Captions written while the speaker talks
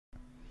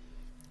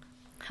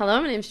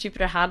Hello, my name is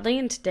Jupiter Hadley,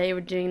 and today we're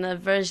doing the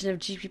version of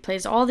Jupi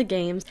Plays All the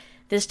Games,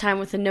 this time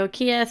with the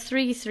Nokia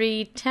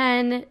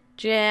 3310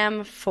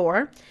 Jam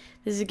 4.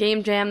 This is a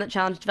game jam that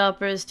challenged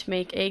developers to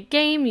make a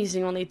game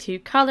using only 2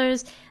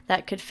 colors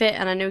that could fit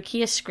on a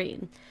Nokia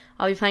screen.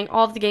 I'll be playing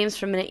all of the games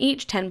for a minute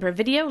each, 10 per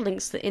video.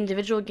 Links to the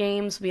individual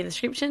games will be in the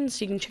description,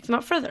 so you can check them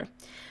out further.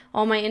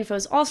 All my info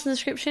is also in the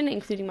description,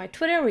 including my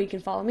Twitter, where you can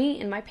follow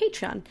me, and my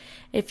Patreon.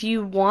 If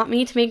you want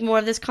me to make more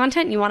of this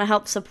content and you want to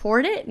help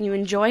support it and you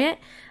enjoy it,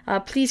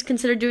 please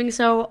consider doing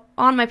so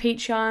on my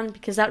Patreon,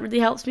 because that really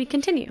helps me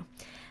continue.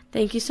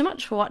 Thank you so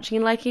much for watching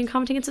and liking and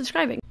commenting and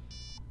subscribing.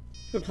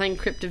 We're playing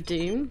Crypt of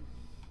Doom.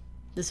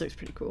 This looks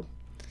pretty cool.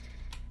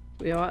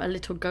 We are a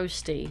little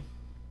ghosty.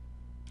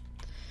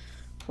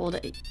 Hold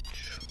H.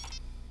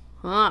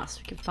 Ah, so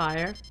we can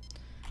fire.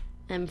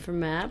 M for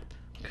map.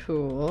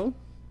 Cool.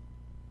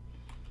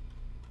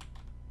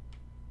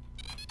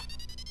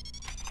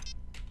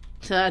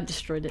 I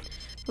destroyed it.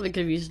 Probably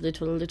could have used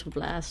a little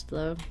blast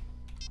though.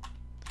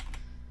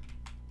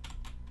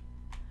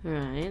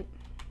 Alright.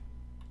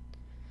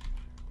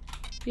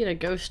 Being a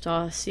ghost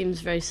star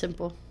seems very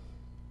simple.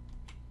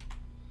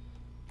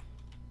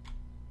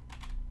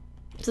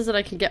 It says that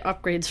I can get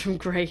upgrades from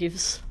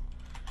graves.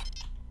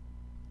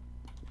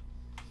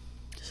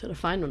 Just gotta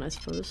find one, I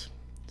suppose. Is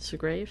this a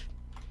grave?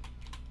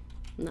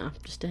 No,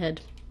 just a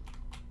head.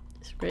 Is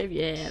this a grave?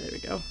 Yeah, there we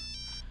go.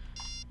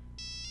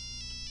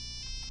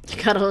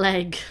 You got a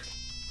leg.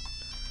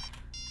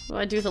 What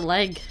do I do with a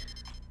leg?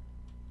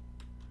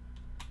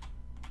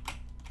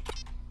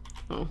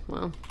 Oh,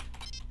 well.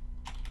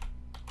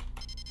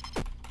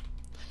 I'm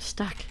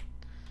stuck.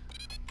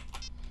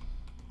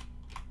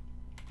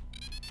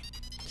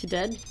 Is she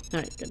dead?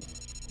 Alright, good.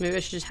 Maybe I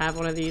should just have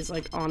one of these,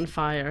 like, on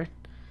fire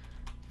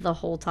the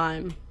whole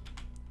time.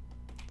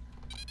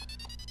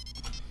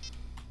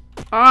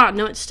 Ah,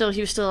 no,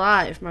 he was still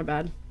alive. My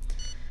bad.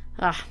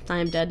 Ah, I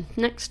am dead.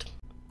 Next.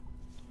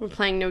 We're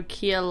playing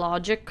Nokia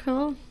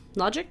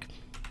Logic?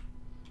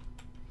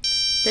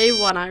 Day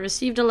 1, I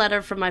received a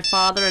letter from my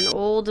father, an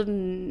old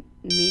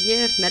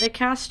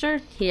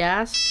Medicaster. He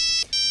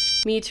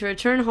asked me to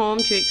return home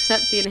to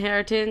accept the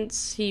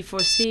inheritance. He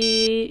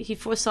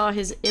foresaw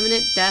his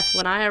imminent death.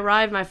 When I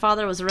arrived, my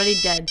father was already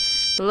dead.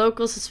 The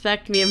locals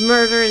suspect me of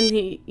murder. In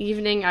the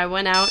evening, I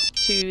went out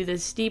to the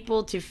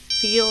steeple to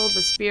feel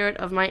the spirit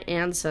of my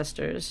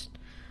ancestors.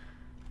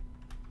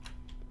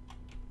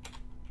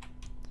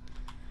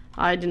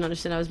 I didn't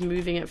understand I was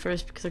moving at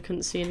first because I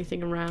couldn't see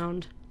anything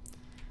around.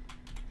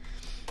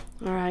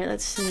 Alright,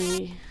 let's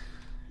see.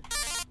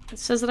 It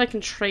says that I can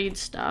trade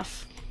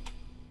stuff.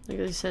 Like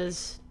it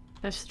says,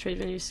 F for trade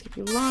venue,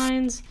 skipping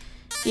lines.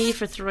 E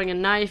for throwing a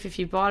knife if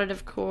you bought it,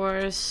 of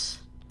course.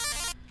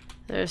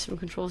 There's some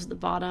controls at the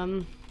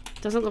bottom.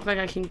 Doesn't look like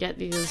I can get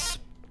these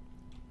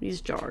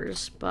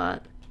jars,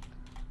 but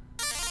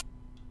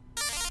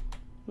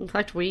in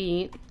fact we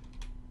eat.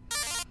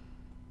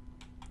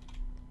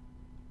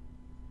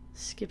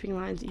 Skipping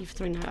lines, E for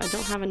throwing knife. I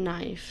don't have a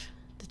knife.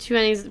 The 2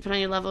 endings depend on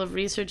your level of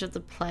research of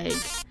the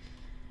plague.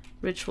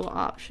 Ritual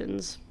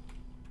options.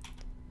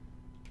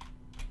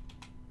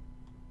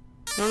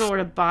 I don't know where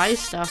to buy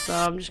stuff though.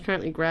 I'm just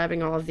currently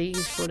grabbing all of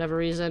these for whatever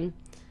reason.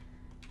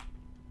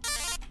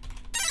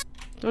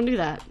 Don't do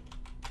that.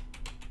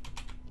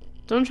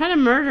 Don't try to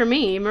murder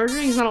me.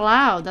 Murdering's not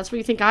allowed. That's what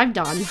you think I've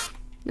done.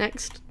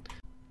 Next.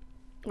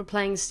 We're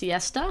playing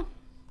Siesta.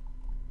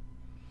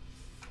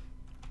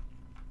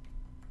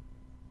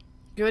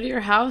 Go to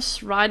your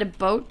house, ride a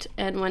boat,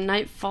 and when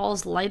night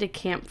falls, light a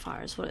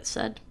campfire, is what it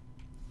said.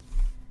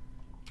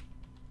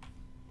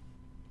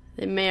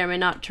 They may or may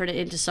not turn it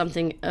into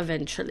something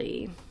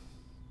eventually.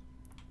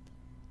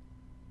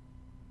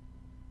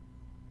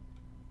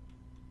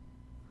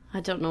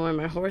 I don't know where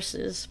my horse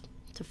is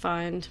to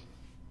find.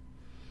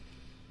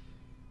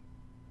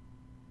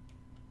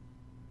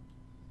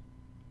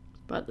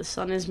 But the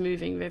sun is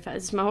moving very fast.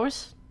 Is this my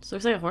horse? This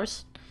looks like a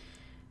horse.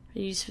 Are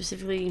you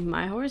specifically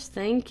my horse?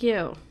 Thank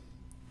you.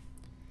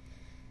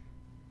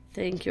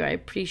 Thank you, I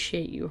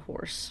appreciate you,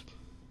 horse.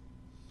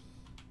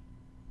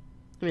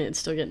 I mean, it's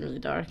still getting really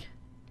dark.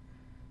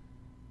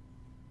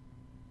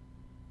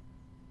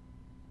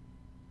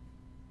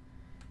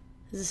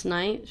 Is this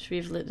night? Should we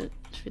have lit it?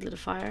 Should we lit a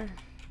fire?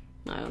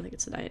 No, I don't think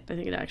it's night. I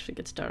think it actually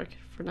gets dark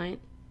for night.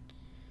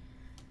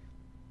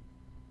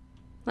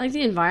 I like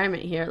the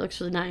environment here. It looks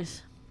really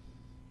nice.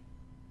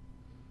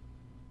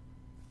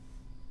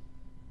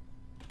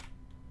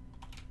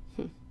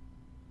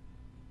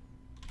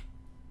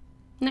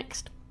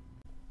 Next.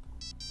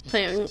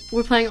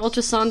 We're playing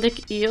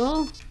Ultrasonic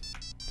Eel.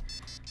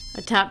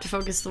 I tapped to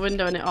focus the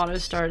window and it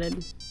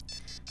auto-started.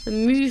 The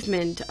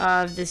movement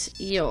of this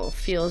eel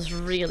feels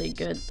really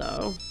good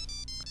though.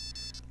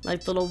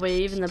 Like the little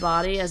wave in the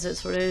body as it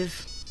sort of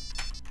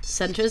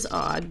centers. Oh,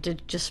 I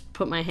did just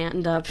put my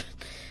hand up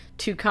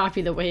to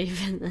copy the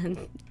wave and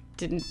then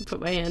didn't put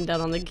my hand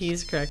down on the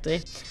keys correctly.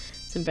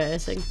 It's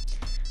embarrassing.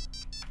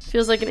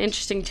 Feels like an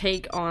interesting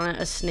take on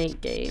a snake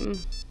game.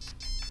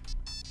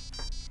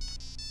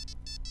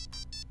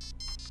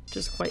 Which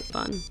is quite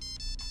fun.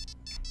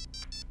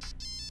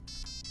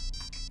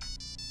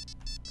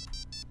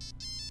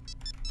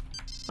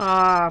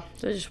 Ah,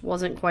 it just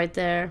wasn't quite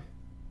there.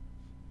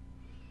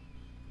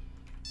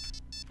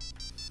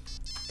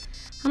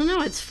 I don't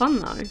know, it's fun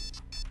though.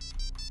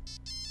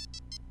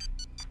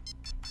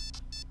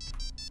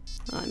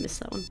 Oh, I missed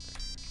that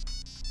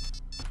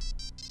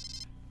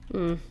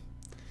one.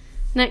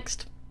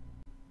 Next.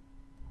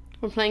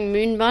 We're playing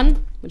Moon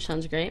Bun, which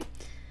sounds great.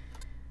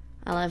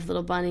 I love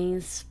little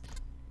bunnies.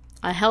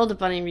 I held a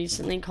bunny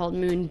recently called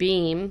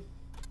Moonbeam.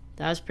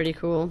 That was pretty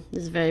cool.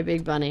 This is a very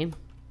big bunny.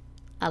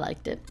 I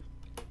liked it.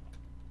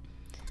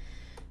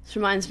 This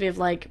reminds me of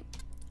like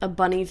a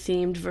bunny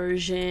themed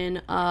version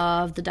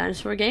of the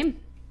dinosaur game.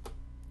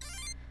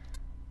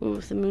 Ooh,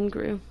 the moon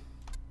grew.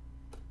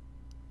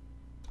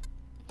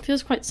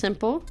 Feels quite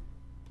simple.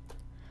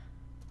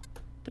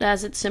 But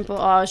as it's simple,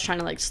 oh, I was trying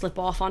to like slip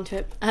off onto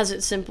it. As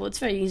it's simple, it's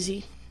very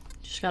easy.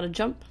 Just gotta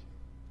jump.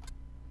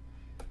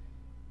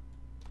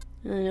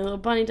 And then your little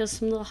bunny does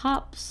some little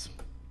hops.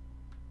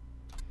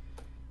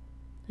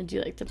 I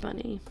do like the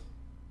bunny.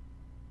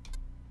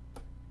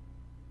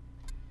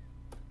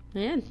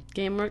 Yeah,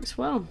 game works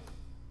well.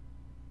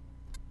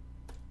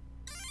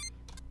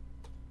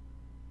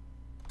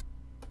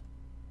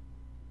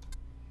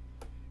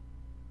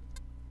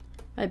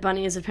 My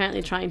bunny is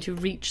apparently trying to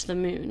reach the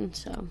moon,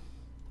 so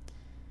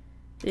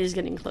it is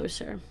getting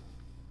closer.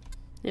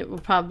 It will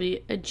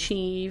probably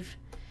achieve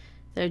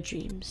their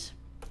dreams.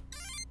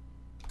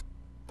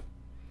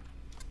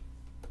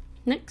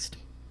 Next.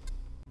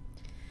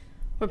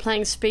 We're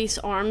playing Space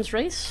Arms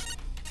Race.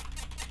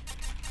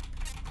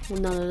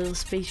 Another little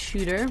space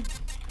shooter.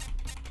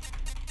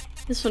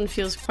 This one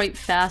feels quite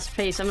fast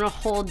paced. I'm gonna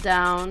hold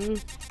down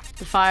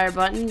the fire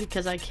button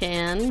because I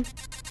can.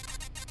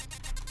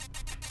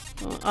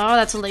 Oh,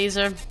 that's a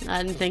laser.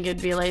 I didn't think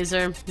it'd be a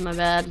laser. My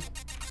bad.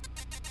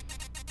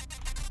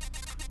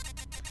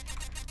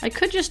 I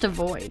could just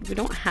avoid. We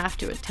don't have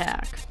to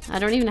attack. I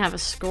don't even have a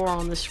score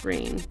on the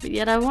screen, but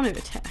yet I want to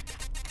attack.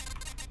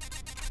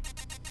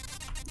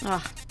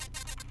 Ah.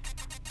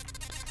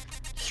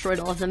 Destroyed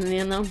all of them in the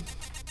end, though.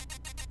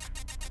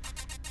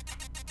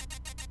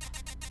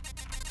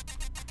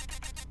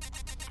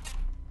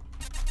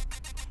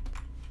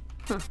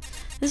 Huh.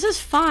 This is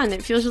fun.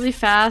 It feels really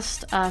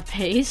fast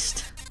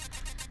paced.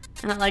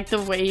 And I like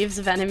the waves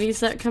of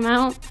enemies that come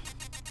out.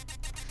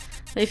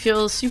 They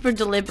feel super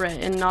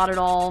deliberate and not at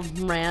all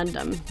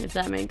random, if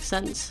that makes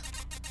sense.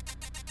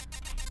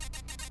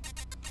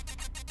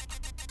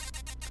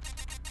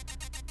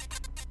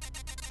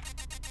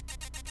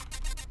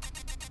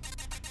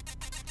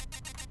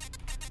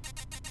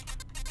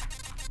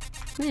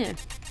 Yeah.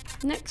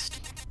 Next.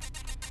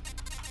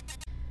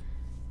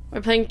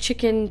 We're playing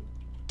Chicken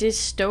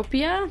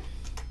Dystopia.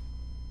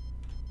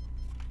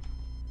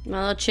 My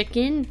little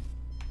chicken.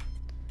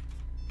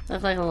 I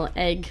look like a little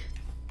egg.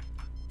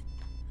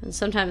 And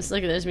sometimes,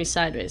 look at there's me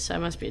sideways, so I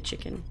must be a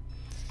chicken.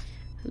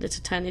 A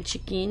little tiny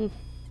chicken.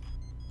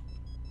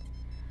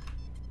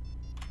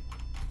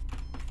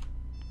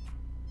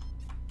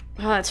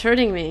 Oh, it's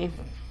hurting me.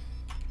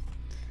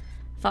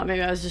 Thought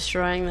maybe I was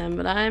destroying them,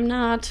 but I am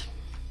not.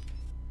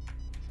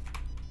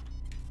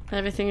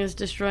 Everything is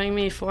destroying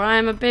me, for I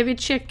am a baby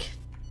chick.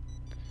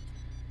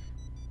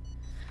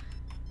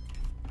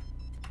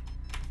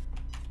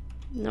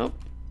 Nope.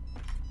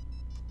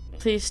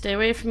 Please stay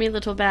away from me,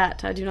 little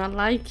bat. I do not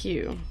like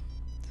you.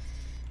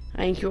 I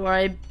think you are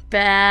a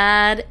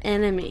bad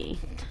enemy.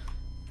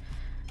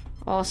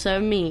 Also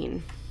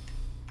mean.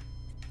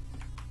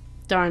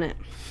 Darn it.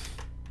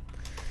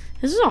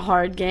 This is a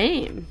hard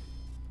game.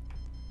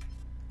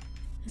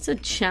 It's a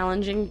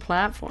challenging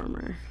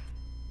platformer.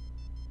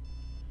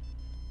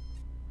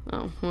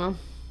 Oh, well.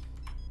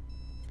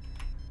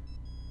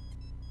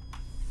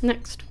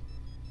 Next.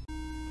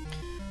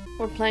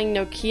 We're playing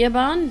Nokia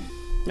Ban.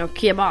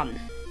 Nokia Ban.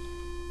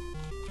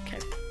 Okay.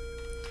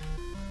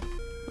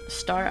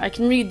 Start. I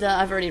can read the,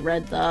 I've already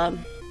read the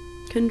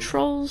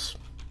controls.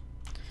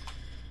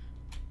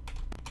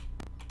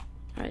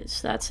 Alright,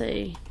 so that's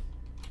a...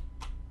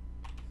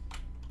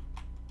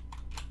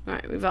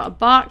 Alright, we've got a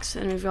box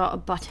and we've got a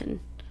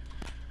button.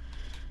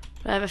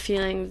 But I have a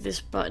feeling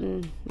this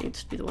button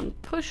needs to be the one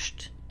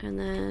pushed, and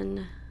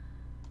then...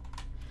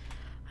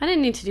 I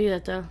didn't need to do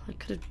that though. I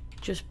could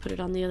have just put it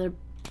on the other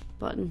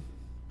button.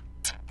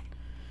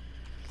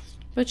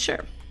 But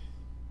sure.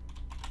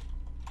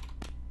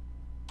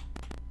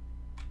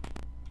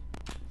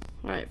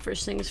 Alright,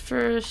 first things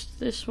first,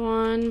 this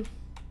one.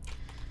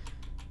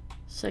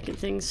 Second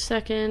things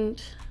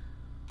second.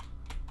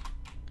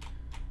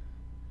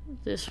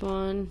 This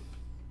one.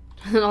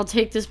 And then I'll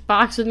take this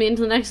box with me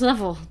into the next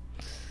level.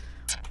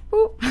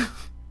 Boop. Alright,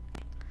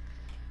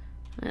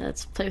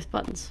 let's play with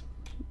buttons.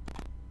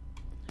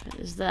 What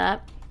is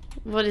that?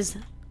 What does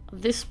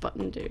this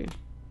button do?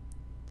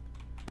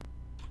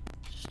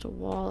 Just a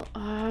wall.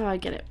 Oh, I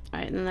get it.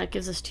 Alright, and then that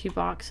gives us 2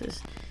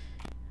 boxes.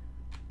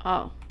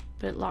 Oh,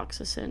 but it locks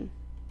us in.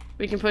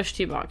 We can push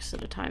 2 boxes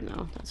at a time,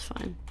 though. That's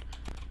fine.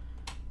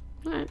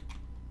 Alright.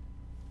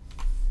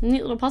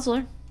 Neat little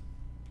puzzler.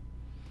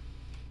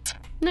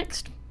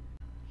 Next.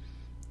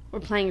 We're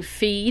playing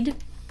Feed.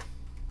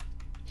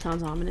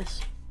 Sounds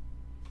ominous.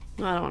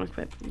 No, I don't want to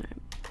quit. All right.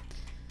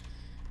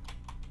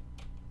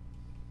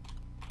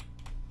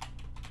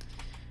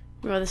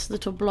 Oh, this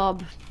little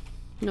blob.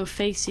 No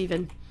face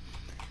even.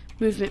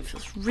 Movement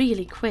feels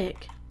really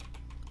quick.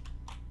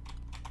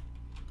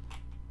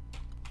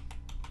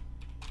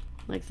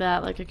 Like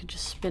that, like I could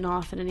just spin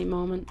off at any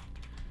moment.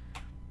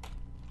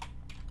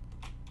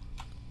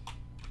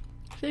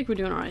 I feel like we're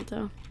doing alright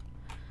though.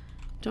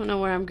 Don't know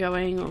where I'm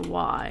going or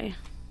why.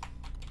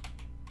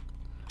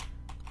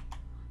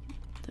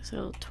 There's a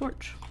little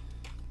torch.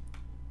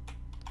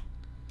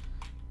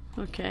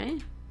 Okay.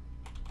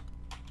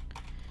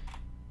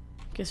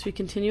 Guess we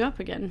continue up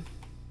again.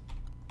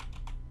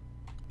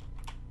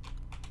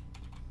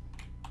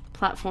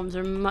 Platforms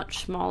are much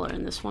smaller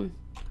in this one.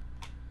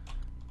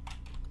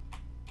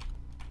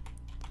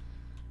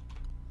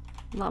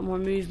 A lot more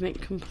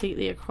movement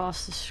completely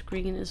across the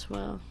screen as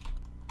well.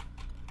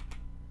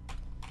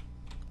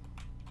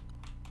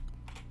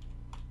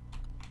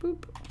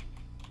 Boop.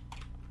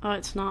 Oh,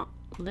 it's not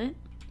lit.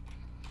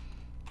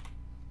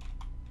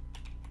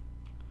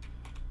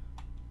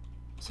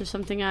 Is there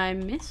something I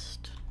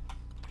missed?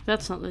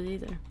 That's not lit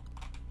either.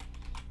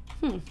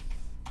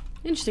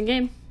 Interesting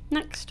game.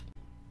 Next.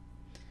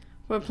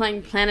 We're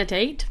playing Planet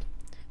 8.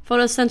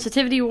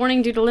 Photosensitivity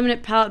warning due to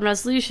limited palette and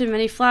resolution.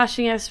 Many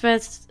flashing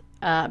effects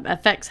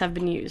have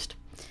been used.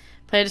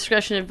 Player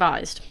discretion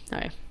advised.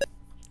 Alright.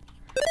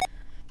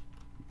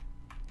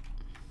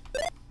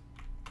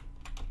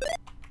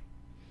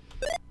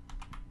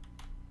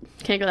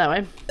 Can't go that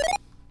way.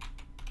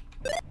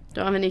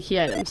 Don't have any key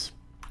items.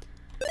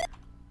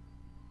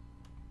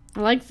 I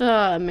like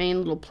the main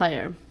little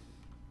player.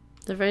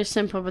 They're very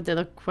simple, but they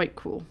look quite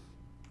cool.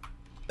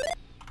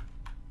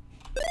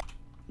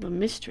 The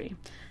mystery.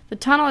 The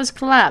tunnel has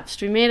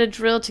collapsed. We made a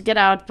drill to get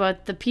out,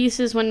 but the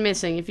pieces went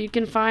missing. If you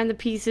can find the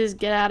pieces,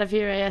 get out of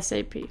here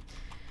ASAP.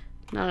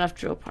 Not enough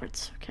drill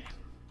parts. Okay.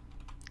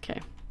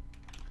 Okay.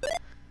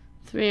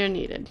 3 are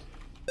needed.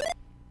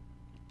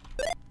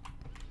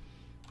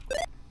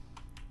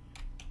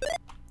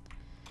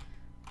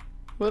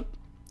 Whoop.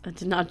 I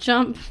did not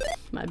jump.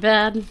 My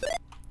bad.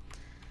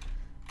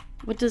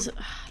 What does...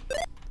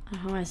 I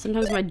don't know why.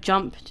 Sometimes my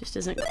jump just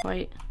isn't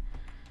quite...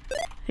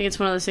 I think it's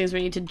one of those things where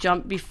you need to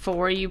jump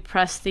before you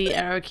press the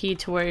arrow key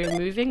to where you're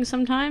moving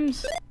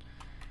sometimes.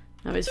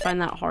 I always find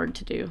that hard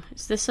to do.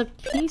 Is this a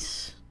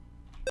piece?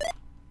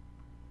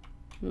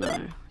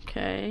 No.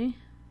 Okay.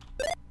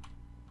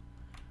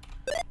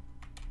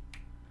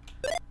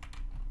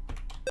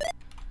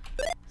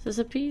 Is this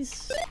a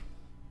piece?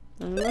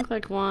 Doesn't look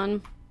like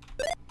one.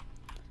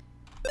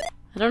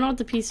 I don't know what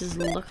the pieces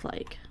look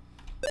like.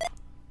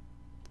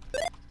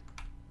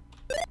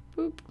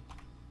 Boop.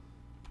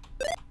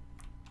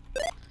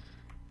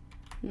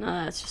 No,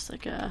 that's just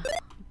like a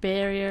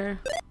barrier.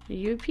 Are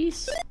you a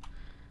piece?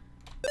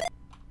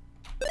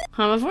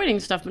 I'm avoiding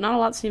stuff, but not a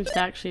lot seems to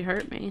actually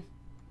hurt me.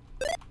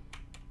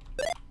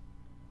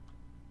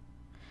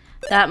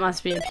 That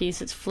must be a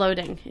piece. It's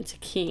floating. It's a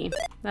key.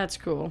 That's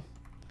cool.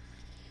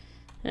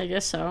 I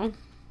guess so.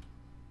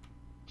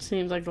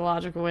 Seems like the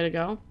logical way to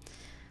go.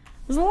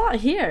 There's a lot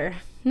here.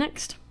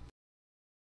 Next.